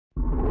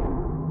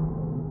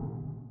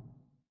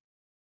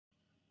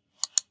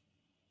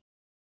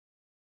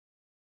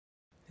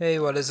Hey,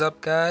 what is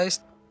up guys?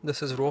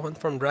 This is Rohan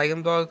from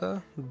Dragon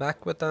Blogger,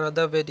 back with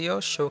another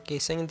video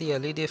showcasing the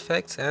LED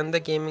effects and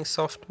the gaming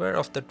software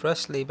of the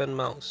Trust Laban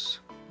mouse.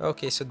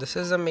 Okay, so this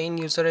is the main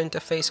user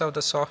interface of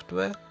the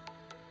software.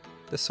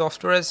 The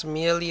software is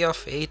merely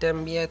of 8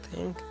 MB I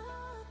think,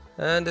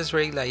 and is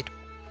very light.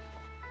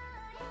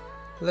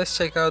 Let's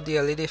check out the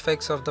LED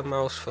effects of the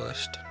mouse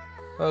first.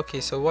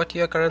 Okay, so what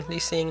you are currently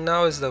seeing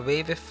now is the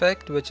wave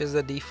effect, which is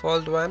the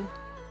default one.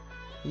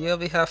 Here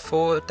we have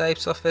 4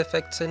 types of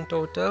effects in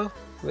total,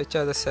 which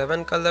are the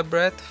 7 color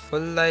breath,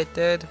 full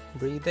lighted,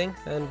 breathing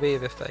and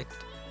wave effect.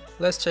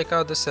 Let's check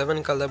out the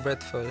 7 color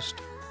breath first.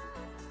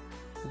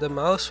 The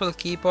mouse will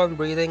keep on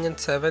breathing in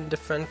 7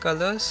 different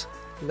colors.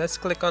 Let's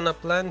click on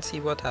apply and see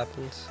what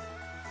happens.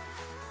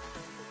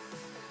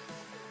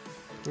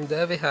 And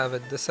there we have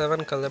it, the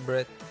 7 color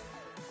breath.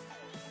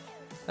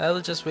 I will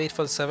just wait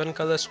for 7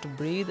 colors to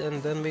breathe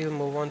and then we will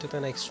move on to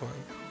the next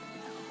one.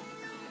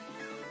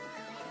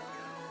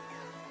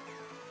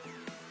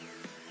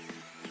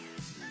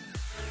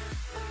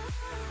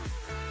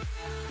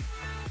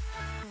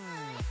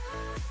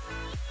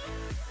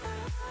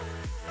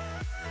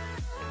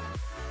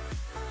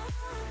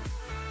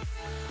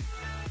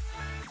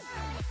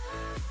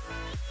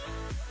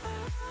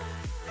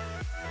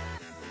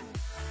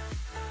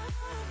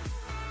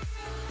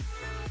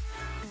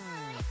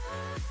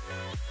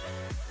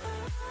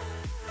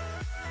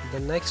 The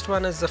next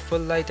one is the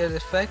full lighted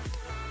effect.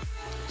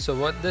 So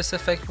what this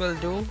effect will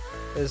do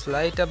is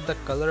light up the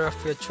color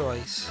of your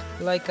choice,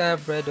 like I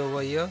have red over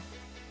here.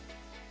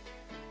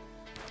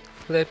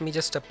 Let me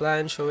just apply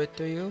and show it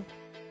to you.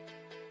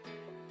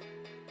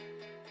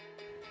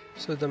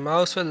 So the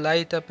mouse will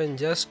light up in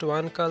just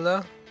one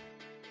color,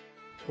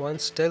 one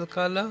still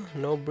color,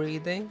 no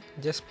breathing,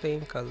 just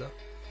plain color.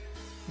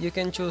 You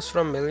can choose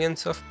from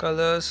millions of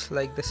colors,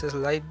 like this is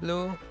light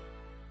blue.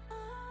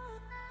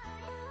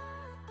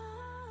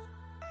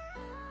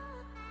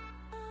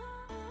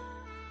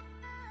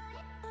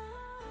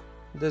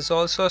 There's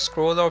also a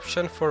scroll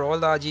option for all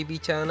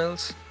RGB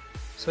channels,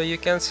 so you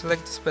can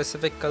select the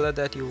specific color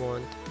that you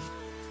want.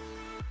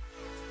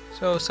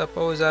 So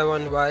suppose I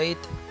want white,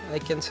 I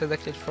can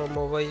select it from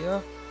over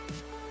here.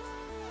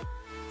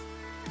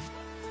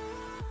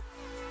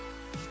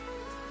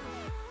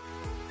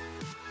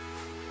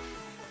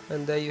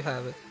 And there you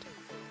have it.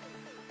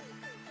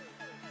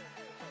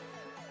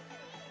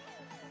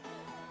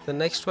 The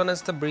next one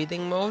is the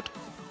breathing mode.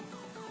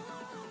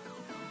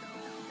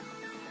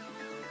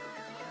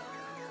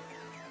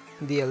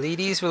 The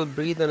LEDs will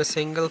breathe in a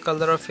single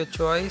color of your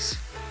choice.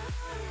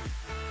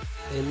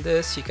 In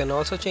this, you can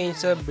also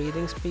change the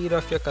breathing speed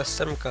of your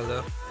custom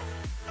color.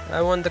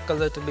 I want the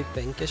color to be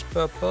pinkish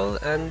purple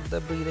and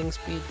the breathing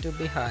speed to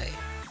be high.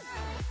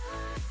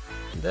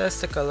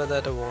 That's the color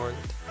that I want,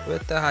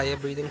 with the higher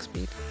breathing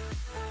speed.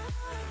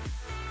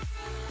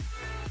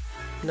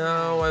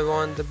 Now I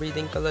want the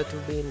breathing color to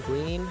be in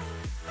green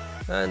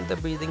and the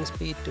breathing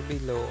speed to be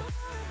low.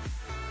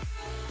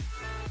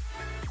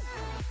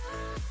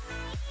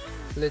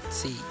 Let's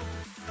see.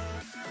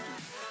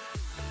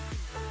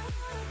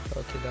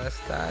 Okay, that's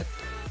that.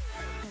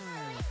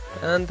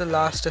 And the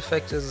last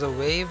effect is the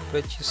wave,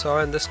 which you saw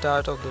in the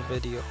start of the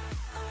video.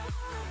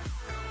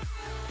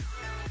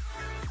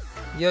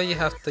 Here you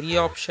have 3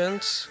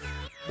 options: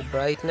 the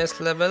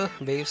brightness level,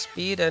 wave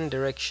speed and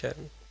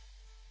direction.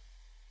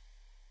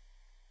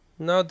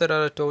 Now there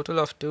are a total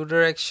of 2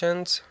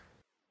 directions: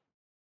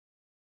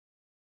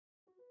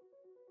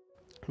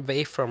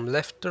 wave from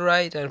left to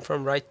right and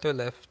from right to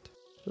left.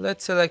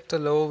 Let's select the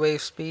low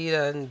wave speed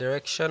and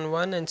direction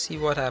one and see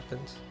what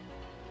happens.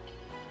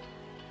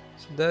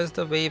 So there's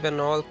the wave in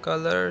all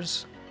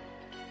colors.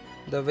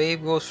 The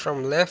wave goes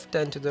from left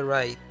and to the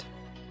right.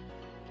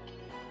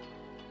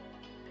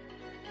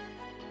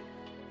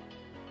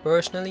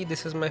 Personally,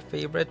 this is my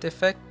favorite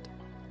effect.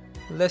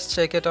 Let's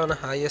check it on a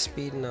higher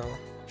speed now.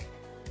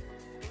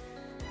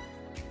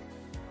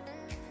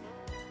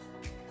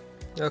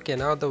 Okay,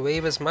 now the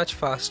wave is much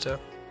faster.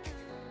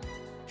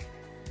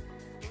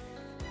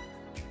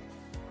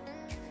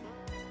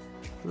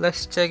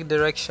 Let's check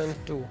direction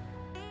 2.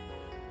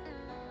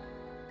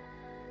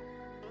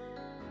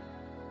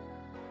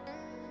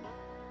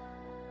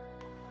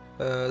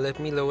 Let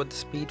me lower the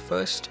speed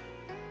first.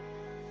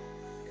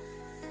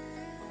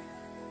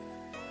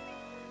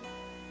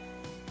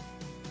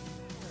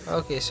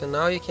 Okay, so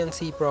now you can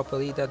see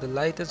properly that the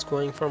light is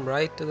going from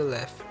right to the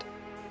left.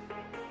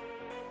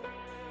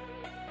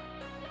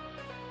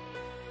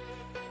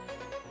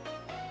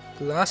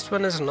 The last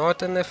one is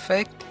not an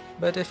effect,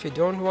 but if you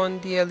don't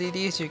want the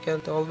LEDs, you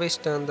can always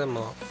turn them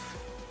off.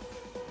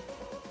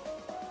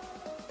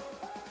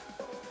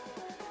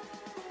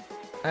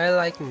 I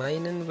like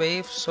mine in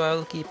wave, so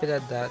I'll keep it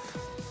at that.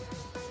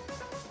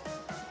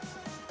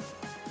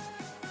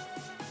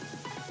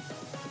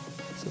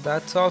 So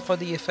that's all for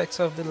the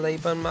effects of the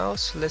Laban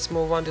mouse. Let's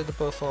move on to the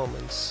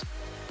performance.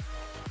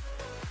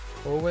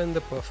 Over in the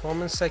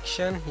performance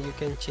section, you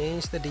can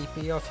change the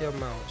DPI of your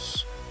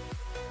mouse.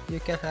 You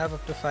can have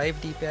up to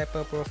 5 DPI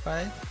per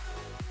profile.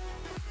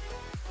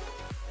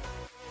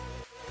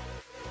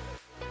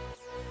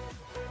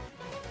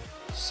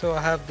 So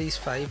I have these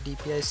 5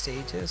 DPI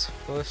stages.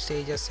 First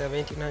stage has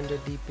 1700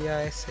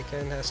 DPI,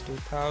 second has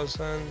 2000,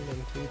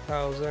 then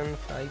 3000,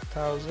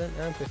 5000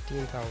 and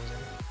 15000.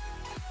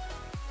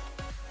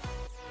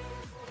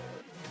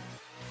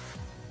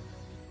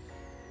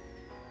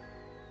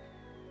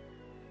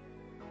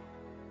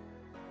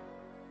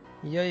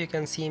 Here you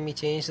can see me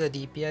change the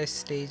DPI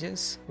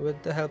stages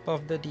with the help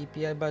of the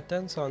DPI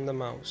buttons on the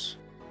mouse.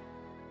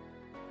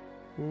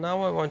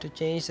 Now I want to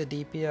change the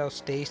DPI of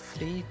stage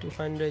 3 to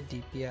 100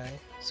 DPI.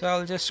 So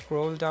I'll just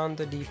scroll down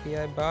the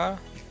DPI bar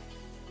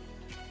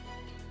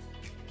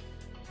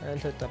and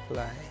hit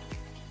apply.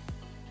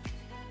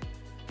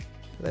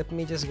 Let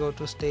me just go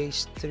to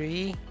stage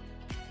 3.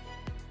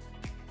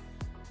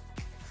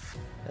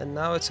 And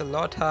now it's a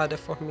lot harder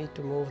for me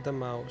to move the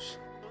mouse.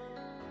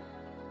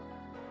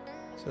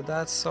 So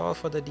that's all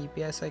for the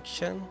DPI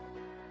section.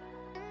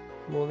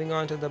 Moving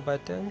on to the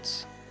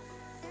buttons.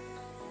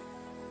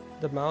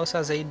 The mouse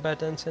has 8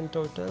 buttons in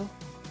total.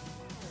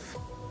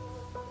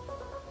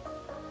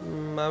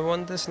 I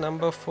want this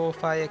number 4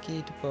 fire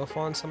key to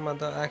perform some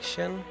other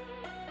action.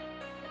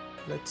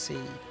 Let's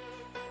see.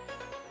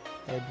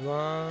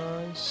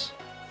 Advance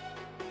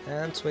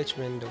and switch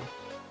window.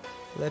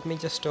 Let me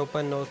just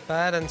open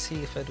Notepad and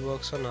see if it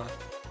works or not.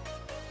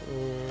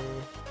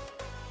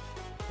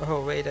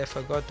 Oh wait, I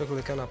forgot to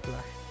click on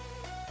apply.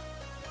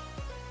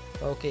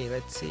 Okay,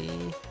 let's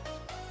see.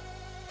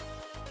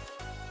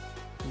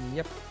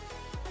 Yep.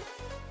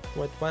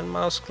 With one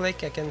mouse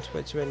click I can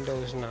switch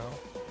windows now.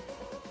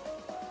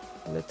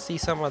 Let's see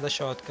some other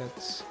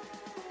shortcuts.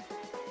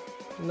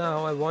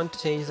 Now I want to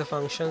change the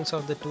functions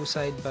of the 2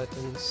 side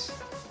buttons.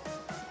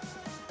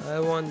 I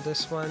want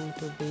this one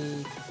to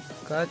be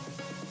cut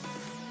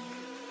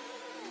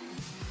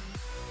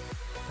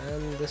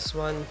and this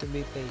one to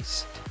be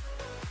paste.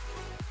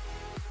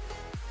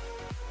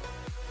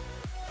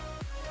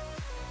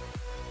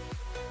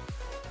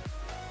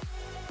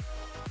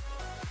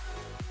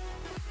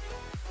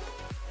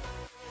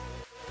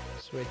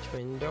 Switch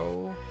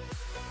window,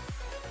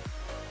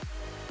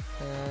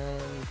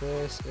 and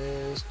this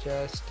is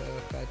just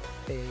a cut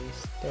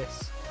paste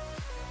test.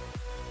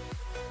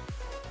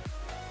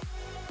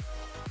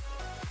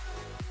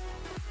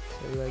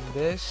 So like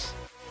this,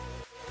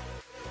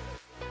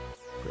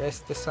 press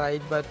the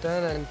side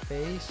button and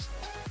paste.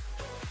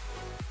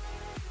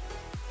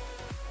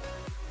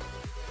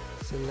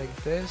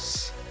 Select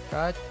this,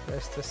 cut,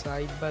 press the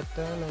side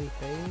button and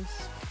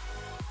paste.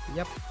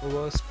 Yep,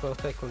 works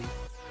perfectly.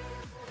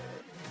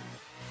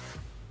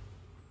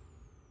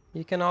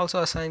 You can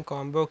also assign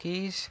combo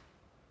keys,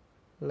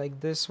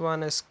 like this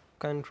one is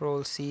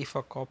Ctrl C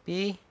for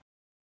copy,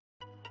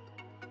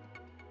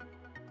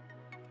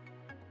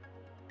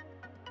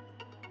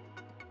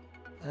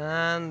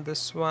 and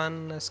this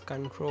one is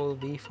Ctrl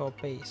V for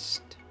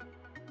paste.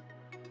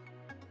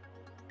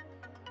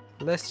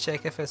 Let's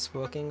check if it's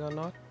working or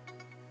not.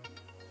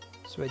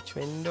 Switch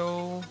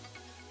window,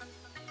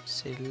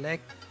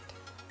 select,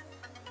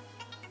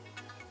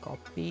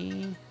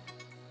 copy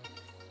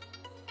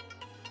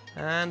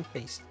and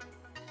paste.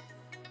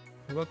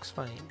 Works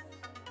fine.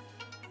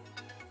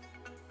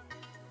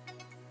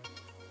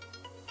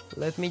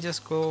 Let me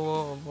just go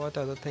over what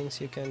other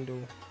things you can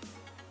do.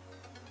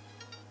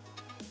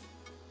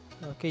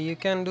 Okay, you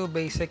can do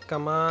basic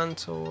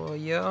commands over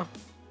here.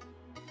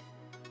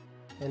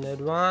 In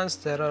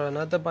advanced there are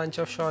another bunch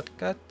of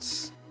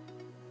shortcuts.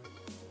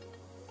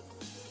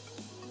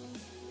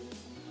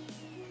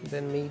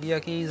 Then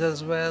media keys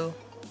as well.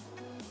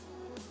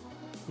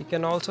 You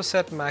can also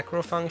set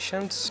macro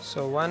functions,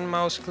 so one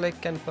mouse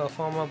click can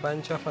perform a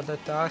bunch of other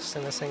tasks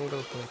in a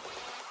single click.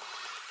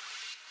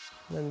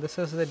 Then this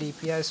is the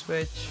DPI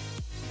switch.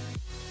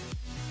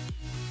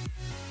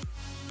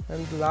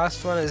 And the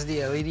last one is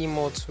the LED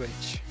mode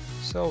switch.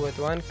 So with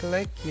one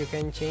click you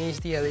can change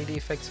the LED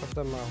effects of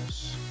the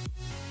mouse.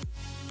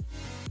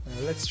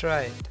 Now let's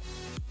try it.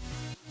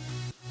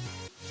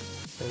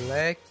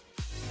 Select,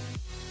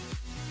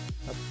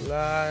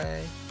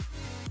 apply,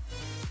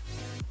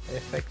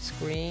 effect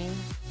screen,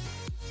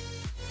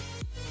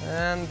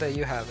 and there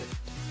you have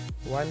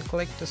it. One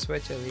click to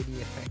switch LED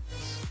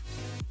effects.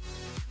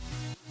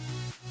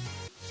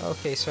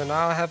 Okay, so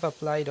now I have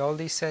applied all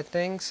these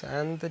settings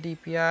and the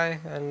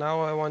DPI, and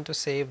now I want to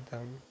save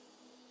them.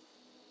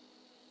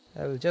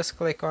 I will just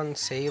click on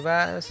save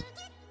as,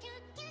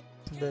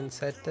 then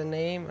set the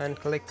name and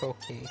click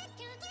OK.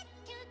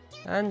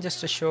 And just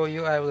to show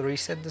you, I will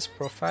reset this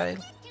profile.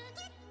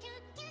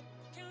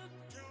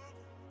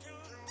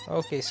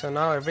 Okay, so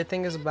now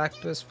everything is back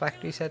to its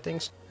factory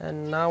settings,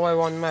 and now I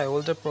want my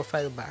older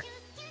profile back.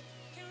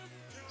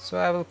 So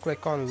I will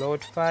click on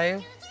load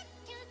file,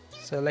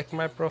 select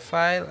my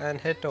profile and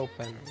hit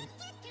open.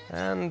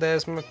 And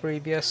there's my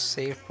previous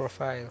saved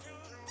profile.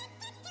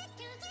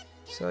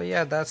 So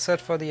yeah, that's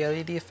it for the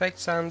LED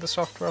effects and the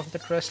software of the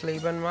Trust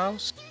Laban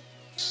mouse.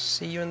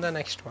 See you in the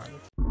next one.